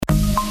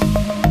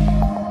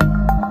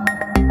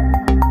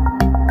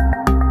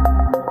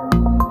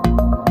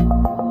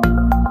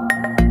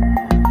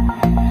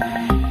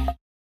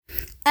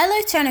Hello,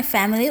 Eternal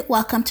Family.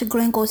 Welcome to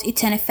Growing Goals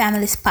Eternal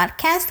Families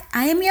podcast.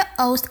 I am your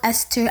host,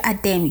 Esther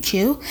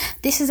Ademju.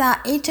 This is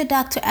our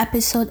introductory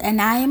episode, and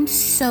I am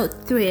so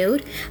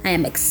thrilled. I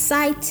am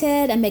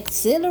excited. I'm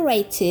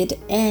exhilarated.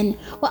 And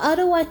what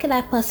other word could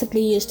I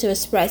possibly use to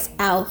express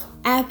how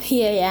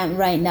happy I am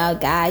right now,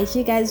 guys?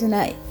 You guys will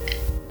not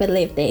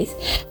believe this.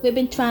 We've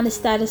been trying to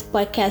start this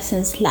podcast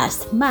since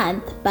last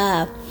month,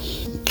 but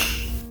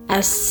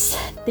as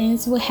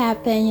things will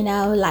happen,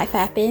 life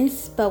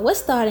happens, but we're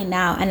starting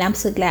now, and I'm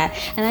so glad.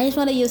 And I just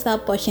want to use that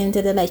opportunity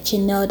to let you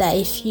know that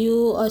if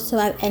you also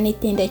have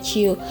anything that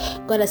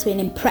God has been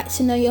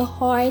impressing on your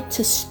heart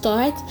to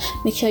start,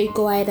 make sure you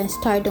go ahead and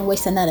start. Don't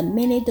waste another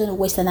minute, don't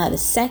waste another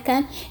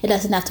second. It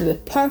doesn't have to be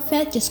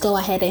perfect. Just go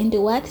ahead and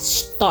do what?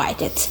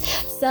 Start it.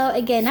 So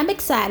again, I'm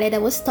excited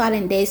that we're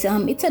starting this.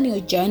 It's a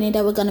new journey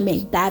that we're gonna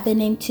be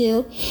diving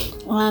into,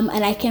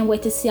 and I can't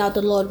wait to see how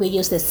the Lord will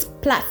use this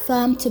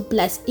platform to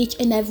bless each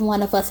and every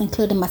one of us,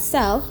 including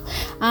myself.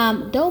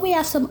 Though we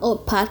have some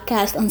old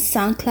podcasts on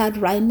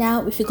SoundCloud right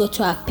now, if you go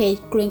to our page,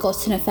 Growing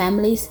Goals Eternal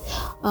Families,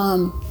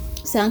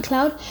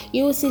 SoundCloud,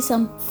 you will see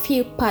some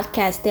few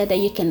podcasts there that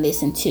you can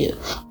listen to,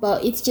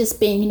 but it's just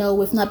been,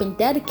 we've not been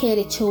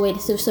dedicated to it,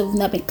 so we've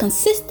not been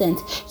consistent.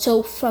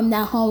 So from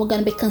now on, we're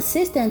going to be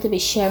consistent to be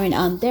sharing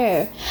on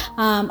there,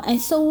 and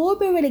so we'll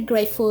be really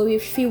grateful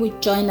if you would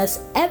join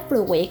us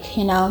every week,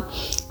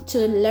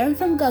 to learn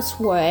from God's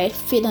word,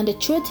 feed on the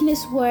truth in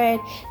his word,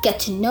 get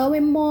to know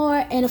him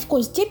more, and of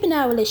course deepen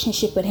our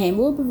relationship with him.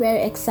 We'll be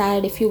very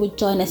excited if you would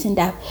join us in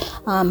that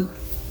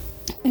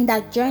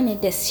journey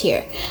this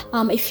year.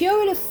 If you're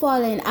already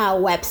following our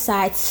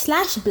website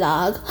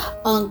 /blog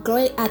on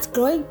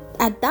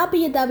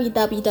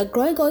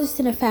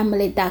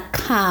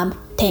www.growinggoalseternalfamily.com,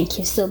 thank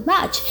you so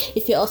much.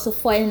 If you're also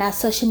following our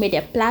social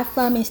media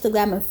platform,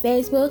 Instagram and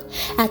Facebook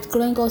at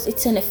Growing Goals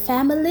Eternal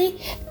Family,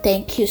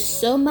 thank you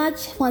so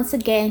much once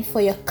again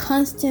for your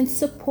constant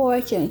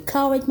support, your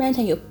encouragement,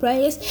 and your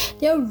prayers.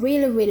 They're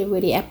really, really,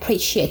 really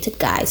appreciated,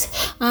 guys.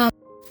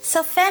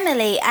 So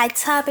family, I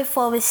thought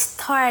before we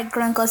start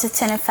Growing Goals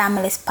Eternal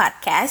Families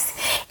podcast,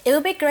 it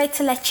would be great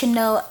to let you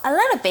know a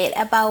little bit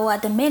about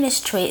what the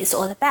ministry is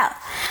all about.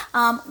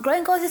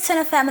 Growing Goals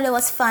Eternal Family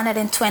was founded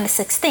in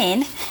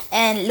 2016,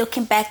 and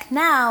looking back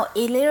now,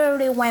 it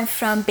literally went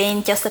from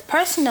being just a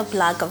personal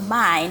blog of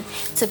mine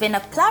to being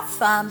a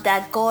platform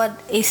that God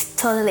is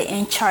totally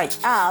in charge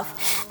of,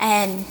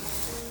 and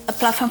a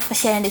platform for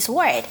sharing his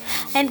word.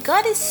 And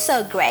God is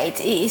so great.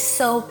 He is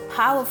so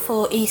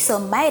powerful. He is so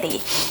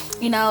mighty.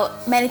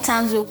 Many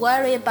times we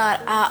worry about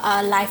how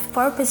our life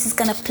purpose is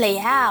going to play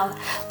out,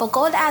 but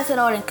God has it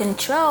all in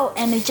control,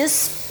 and it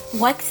just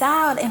works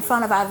out in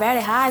front of our very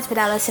eyes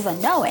without us even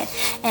knowing.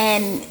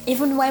 And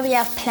even when we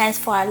have plans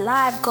for our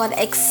life, God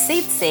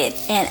exceeds it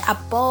and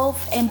above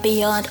and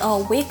beyond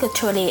all we could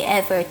truly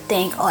ever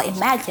think or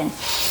imagine.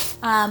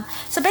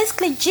 So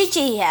basically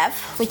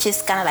GGEF, which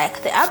is kind of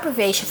like the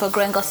abbreviation for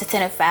Growing Goals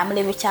Eternal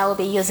Family, which I will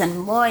be using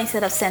more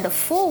instead of saying the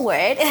full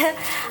word,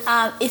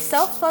 is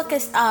so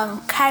focused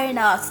on carrying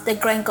out the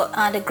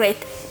Great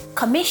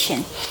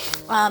Commission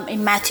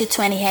in Matthew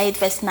 28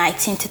 verse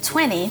 19 to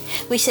 20,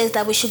 which says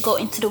that we should go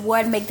into the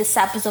world, make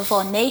disciples of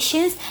all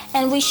nations,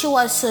 and we should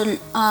also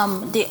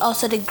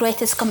the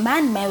greatest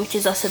commandment, which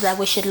is also that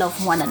we should love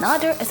one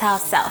another as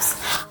ourselves.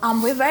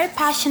 We're very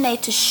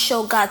passionate to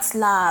show God's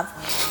love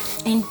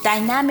in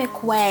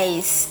dynamic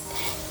ways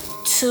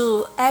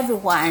to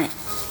everyone,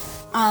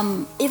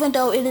 even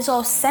though it is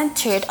all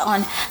centered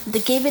on the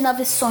giving of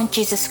his son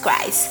Jesus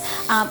Christ.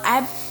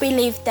 I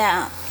believe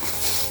that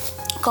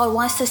God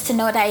wants us to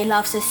know that he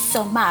loves us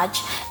so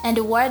much, and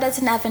the world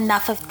doesn't have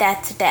enough of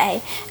that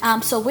today.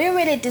 So we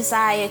really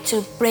desire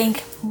to bring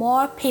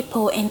more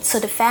people into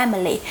the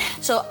family.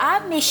 So our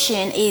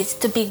mission is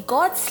to be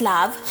God's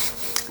love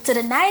to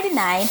the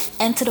 99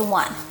 and to the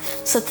 1.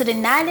 So to the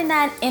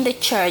 99 in the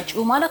church,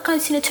 we want to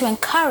continue to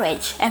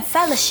encourage and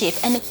fellowship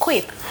and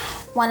equip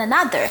one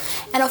another.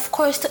 And of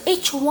course, to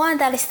each one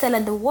that is still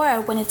in the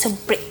world, we need to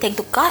take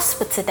the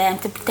gospel to them,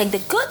 to take the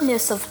good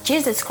news of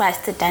Jesus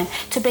Christ to them,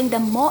 to bring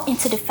them more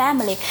into the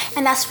family.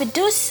 And as we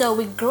do so,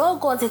 we grow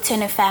God's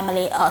eternal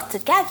family all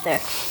together.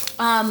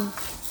 1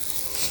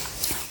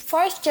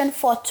 John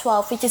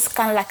 4:12, which is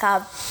kind of like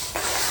our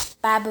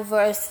Bible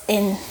verse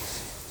in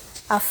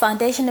our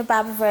foundational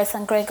Bible verse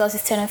on Growing Goals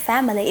Eternal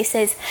Family. It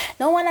says,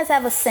 no one has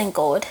ever seen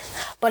God,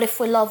 but if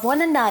we love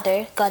one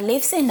another, God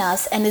lives in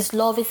us, and his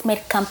love is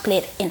made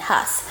complete in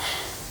us.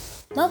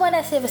 Nobody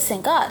has ever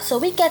seen God, so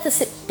we get to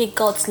speak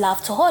God's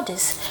love to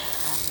others.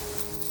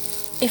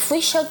 If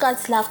we show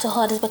God's love to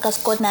others because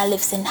God now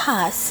lives in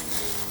us,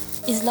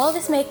 his love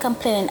is made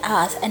complete in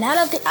us, and out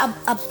of the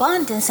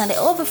abundance and the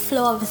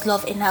overflow of his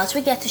love in us,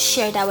 we get to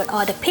share that with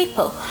other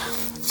people.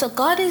 So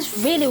God is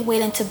really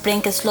willing to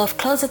bring his love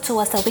closer to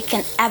us than we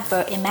can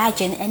ever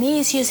imagine, and he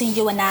is using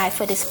you and I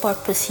for this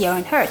purpose here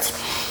on earth.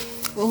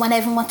 We want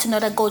everyone to know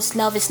that God's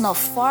love is not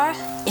far,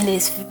 it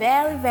is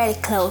very, very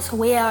close.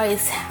 We are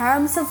his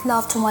arms of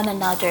love to one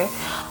another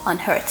on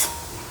earth.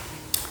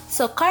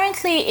 So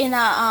currently in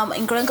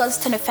Growing God's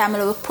Extended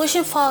Family, we're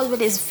pushing forward with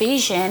this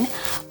vision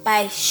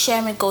by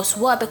sharing God's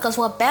word, because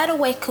what better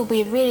way could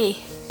we really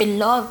be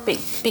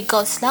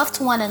God's love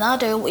to one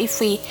another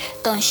if we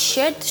don't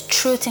share the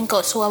truth in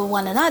God's word with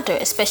one another,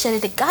 especially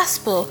the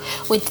gospel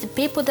with the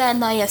people that are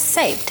not yet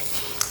saved.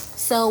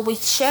 So we're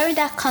sharing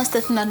that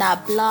constantly on our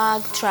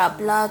blog, through our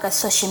blog, our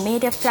social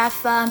media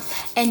platforms,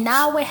 and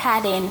now we're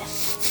adding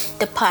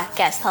the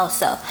podcast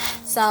also.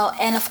 So,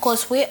 and of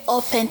course, we're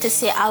open to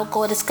see how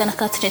God is going to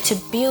continue to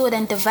build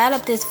and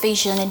develop this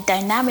vision in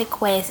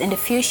dynamic ways in the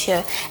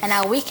future, and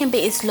how we can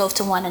be His love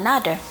to one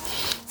another.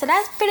 So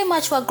that's pretty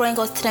much what Growing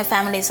God's Extended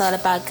Family is all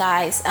about,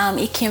 guys.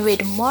 You can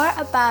read more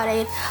about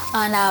it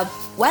on our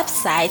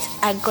website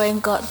at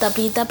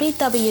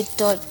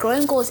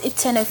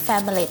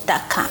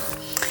www.growinggoalseternalfamily.com.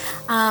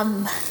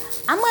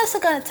 I'm also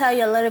going to tell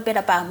you a little bit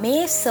about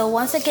me. So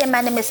once again,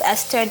 my name is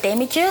Esther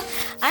Demiju.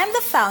 I'm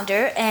the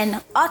founder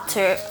and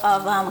author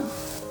of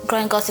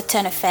Growing God's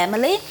Eternal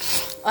Family.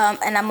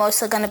 And I'm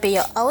also going to be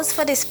your host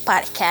for this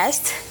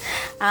podcast.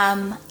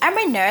 I'm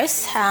a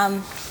nurse. I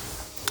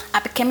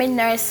became a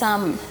nurse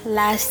in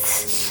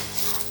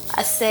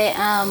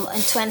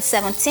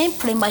 2017,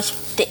 pretty much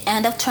the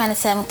end of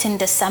 2017,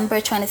 December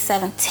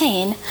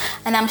 2017,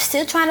 and I'm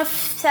still trying to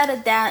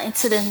settle down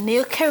into the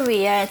new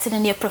career, into the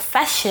new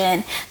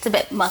profession, to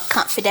be more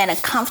confident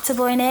and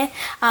comfortable in it.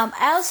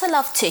 I also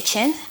love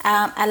teaching.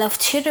 I love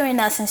tutoring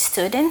nursing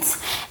students,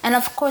 and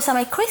of course, I'm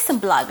a Christian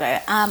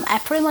blogger. I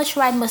pretty much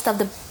write most of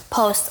the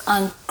posts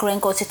on Growing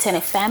God's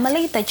Eternal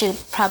Family that you're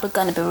probably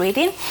going to be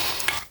reading.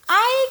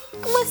 I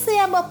would say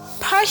I'm a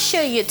partial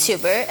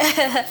YouTuber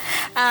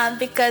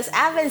because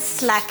I've been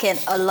slacking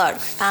a lot.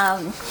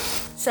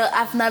 So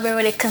I've not been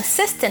really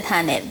consistent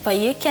on it. But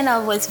you can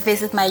always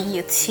visit my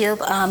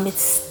YouTube.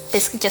 It's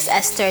basically just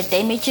Esther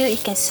Demiju. You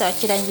can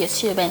search it on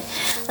YouTube and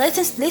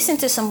listen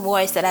to some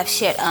words that I've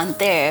shared on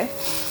there.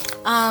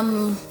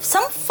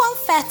 Some fun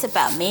fact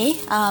about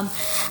me.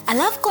 I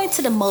love going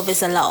to the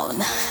movies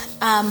alone.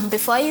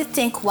 Before you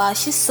think, wow,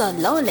 she's so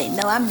lonely.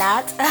 No, I'm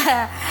not.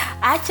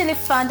 I actually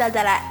found out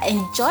that I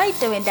enjoyed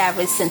doing that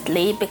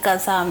recently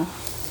because I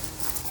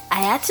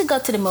had to go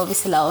to the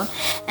movies alone,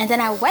 and then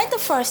I went the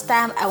first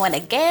time, I went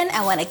again, and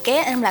I'm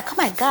like, oh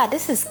my God,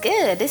 this is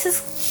good.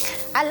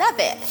 I love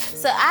it.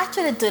 So I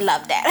actually do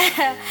love that.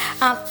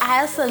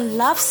 I also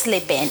love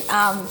sleeping.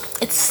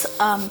 It's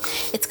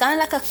kind of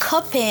like a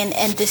coping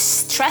and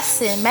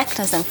distressing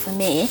mechanism for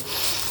me.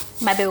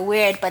 Might be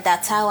weird, but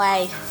that's how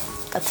I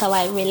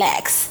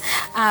relax.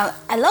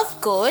 I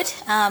love good.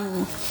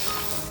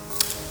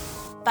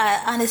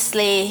 But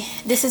honestly,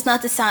 this is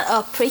not to sound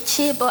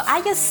preachy, but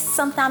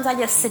sometimes I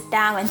just sit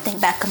down and think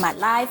back on my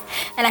life,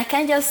 and I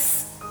can't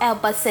just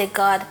help but say,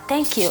 God,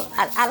 thank you.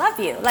 I love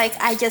you. Like,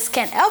 I just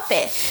can't help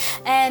it.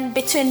 And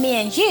between me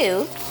and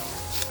you,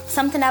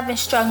 something I've been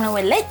struggling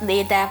with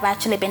lately that I've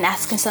actually been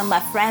asking some of my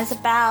friends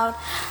about,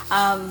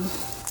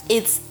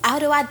 it's how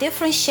do I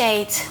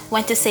differentiate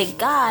when to say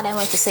God and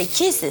when to say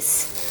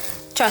Jesus?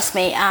 Trust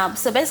me.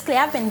 So basically,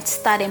 I've been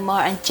studying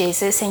more on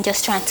Jesus and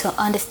just trying to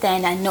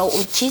understand and know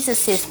who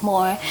Jesus is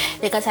more,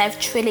 because I've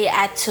truly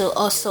had to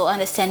also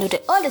understand who the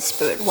Holy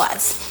Spirit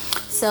was.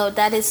 So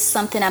that is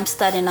something I'm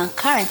studying on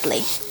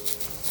currently.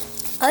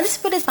 Holy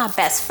Spirit is my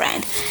best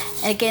friend.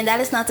 Again, that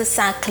is not to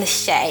sound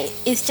cliche.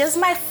 It's just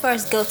my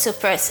first go-to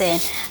person,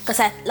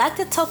 because I like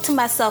to talk to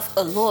myself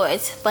a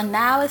lot. But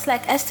now it's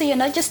like, Esther, you're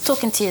not just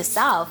talking to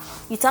yourself.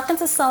 You're talking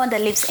to someone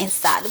that lives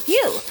inside of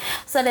you.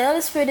 So the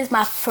Holy Spirit is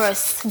my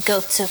first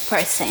go-to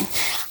person.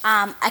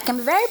 I can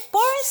be very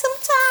boring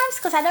sometimes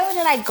because I don't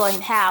really like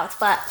going out,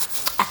 but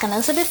I can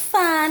also be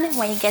fun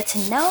when you get to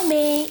know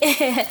me.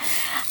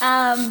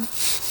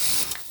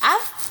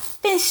 I've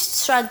been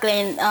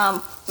struggling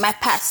my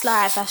past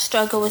life. I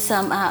struggled with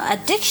some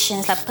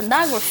addictions like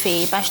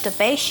pornography,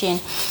 masturbation.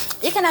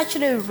 You can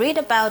actually read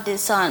about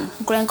this on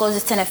Growing God's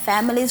Eternal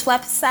Family's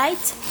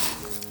website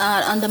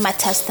under my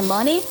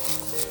testimony.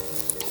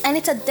 And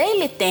it's a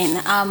daily thing.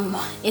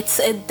 It's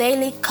a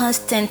daily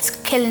constant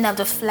killing of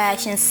the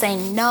flesh and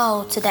saying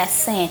no to that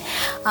sin.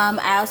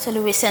 I also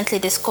recently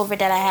discovered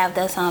that I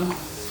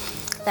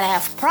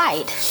have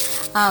pride.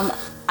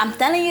 I'm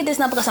telling you this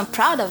not because I'm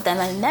proud of them,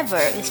 and never.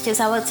 It's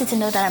just I want you to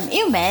know that I'm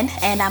human,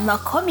 and I'm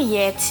not coming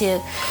here to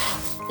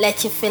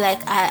let you feel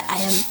like I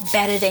am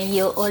better than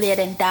you, holier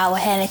than thou, or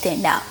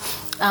anything. Now,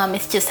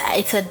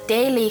 it's a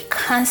daily,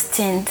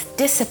 constant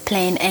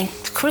discipline and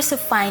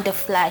crucifying the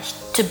flesh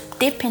to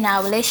deepen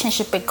our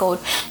relationship with God,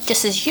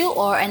 just as you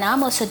are, and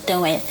I'm also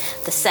doing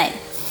the same.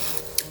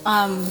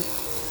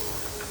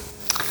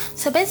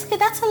 So basically,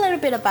 that's a little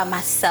bit about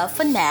myself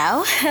for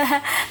now.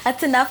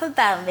 That's enough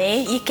about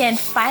me. You can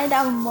find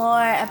out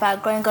more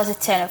about Growing God's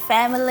Eternal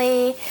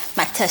Family,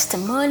 my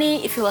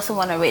testimony. If you also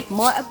want to read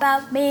more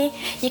about me,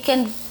 you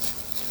can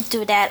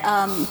do that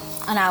on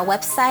our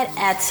website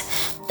at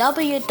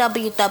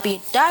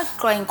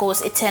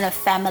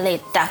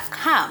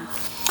www.growinggoalseternalfamily.com.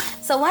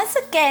 So once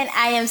again,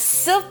 I am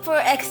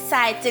super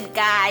excited,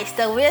 guys,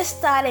 that we're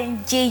starting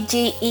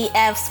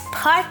GGEF's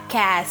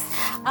podcast.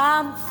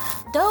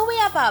 though we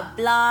have our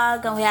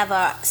blog and we have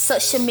our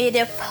social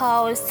media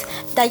posts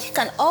that you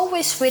can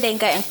always read and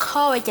get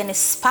encouraged and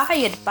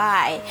inspired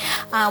by,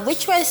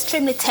 which we're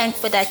extremely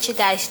thankful that you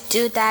guys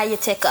do that. You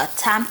take our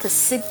time to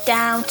sit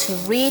down to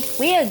read.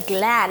 We are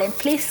glad, and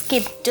please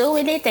keep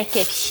doing it and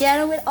keep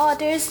sharing with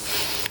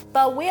others.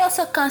 But we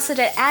also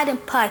consider adding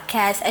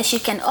podcasts, as you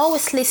can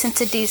always listen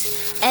to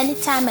these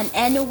anytime and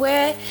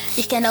anywhere.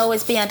 You can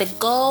always be on the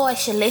go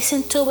as you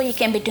listen to it. You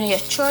can be doing your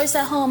chores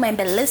at home and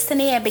be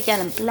listening and be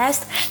getting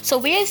blessed. So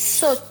we are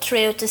so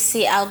thrilled to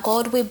see how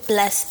God will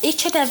bless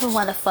each and every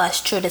one of us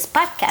through this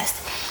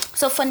podcast.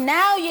 So for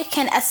now, you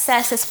can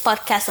access this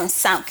podcast on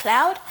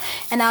SoundCloud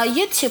and our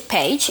YouTube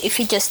page. If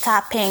you just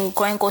type in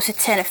Growing Goals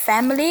Eternal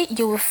Family,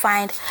 you will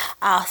find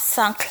our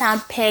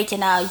SoundCloud page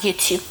and our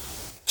YouTube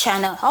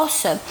channel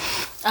also.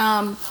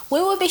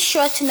 We will be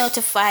sure to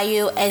notify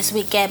you as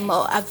we get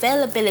more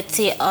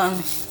availability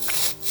on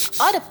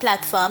other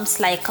platforms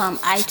like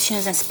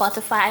iTunes and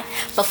Spotify,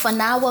 but for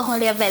now we're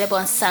only available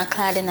on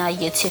SoundCloud and our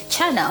YouTube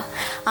channel.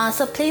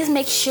 So please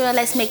make sure,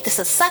 let's make this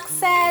a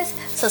success.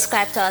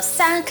 Subscribe to our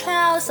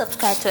SoundCloud,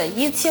 subscribe to our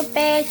YouTube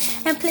page,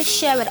 and please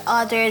share with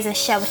others and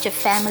share with your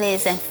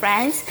families and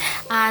friends,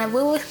 and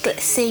we will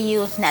see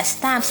you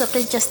next time. So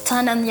please just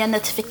turn on your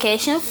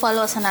notification,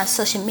 follow us on our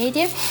social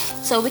media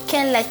so we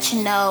can let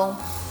you know.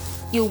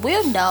 You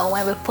will know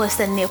when we post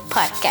a new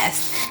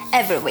podcast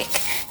every week.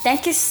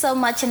 Thank you so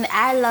much, and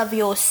I love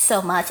you all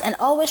so much. And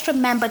always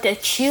remember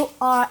that you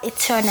are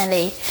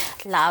eternally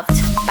loved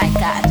by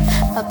God.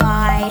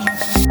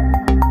 Bye-bye.